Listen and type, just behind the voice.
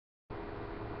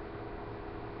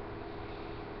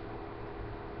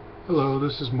Hello,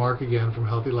 this is Mark again from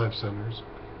Healthy Life Centers,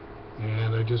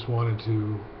 and I just wanted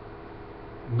to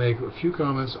make a few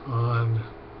comments on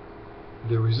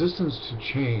the resistance to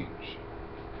change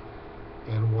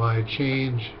and why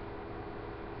change,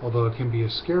 although it can be a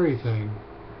scary thing,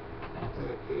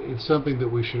 it's something that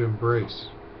we should embrace.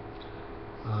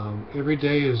 Every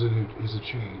day is a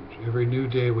change. Every new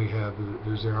day we have,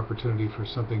 there's the opportunity for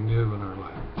something new in our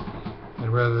life.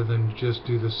 And rather than just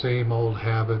do the same old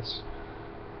habits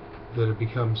that have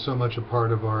become so much a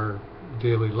part of our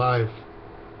daily life,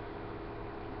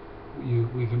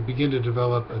 we can begin to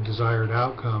develop a desired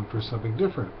outcome for something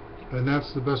different. And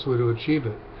that's the best way to achieve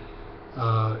it,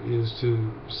 is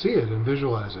to see it and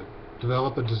visualize it.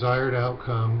 Develop a desired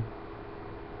outcome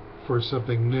for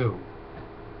something new.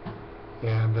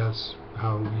 And that's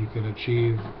how you can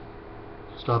achieve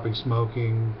stopping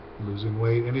smoking, losing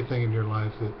weight, anything in your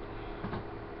life that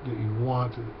you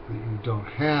want, that you don't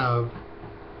have.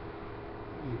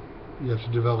 You have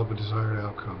to develop a desired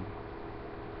outcome.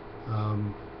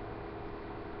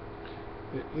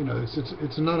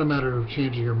 It's not a matter of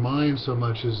changing your mind so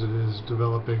much as it is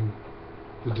developing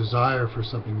the desire for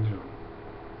something new.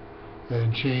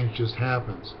 And change just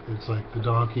happens. It's like the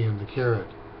donkey and the carrot.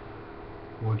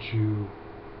 Once you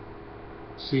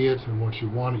see it and once you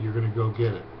want it, you're going to go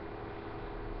get it.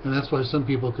 And that's why some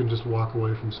people can just walk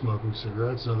away from smoking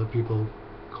cigarettes, and other people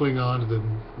cling on to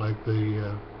them like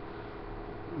their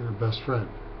best friend.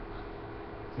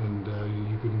 And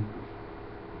you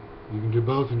can do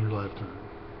both in your lifetime,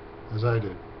 as I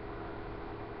did.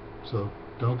 So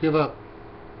don't give up.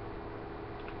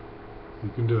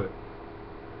 You can do it.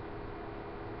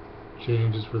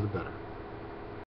 Change is for the better.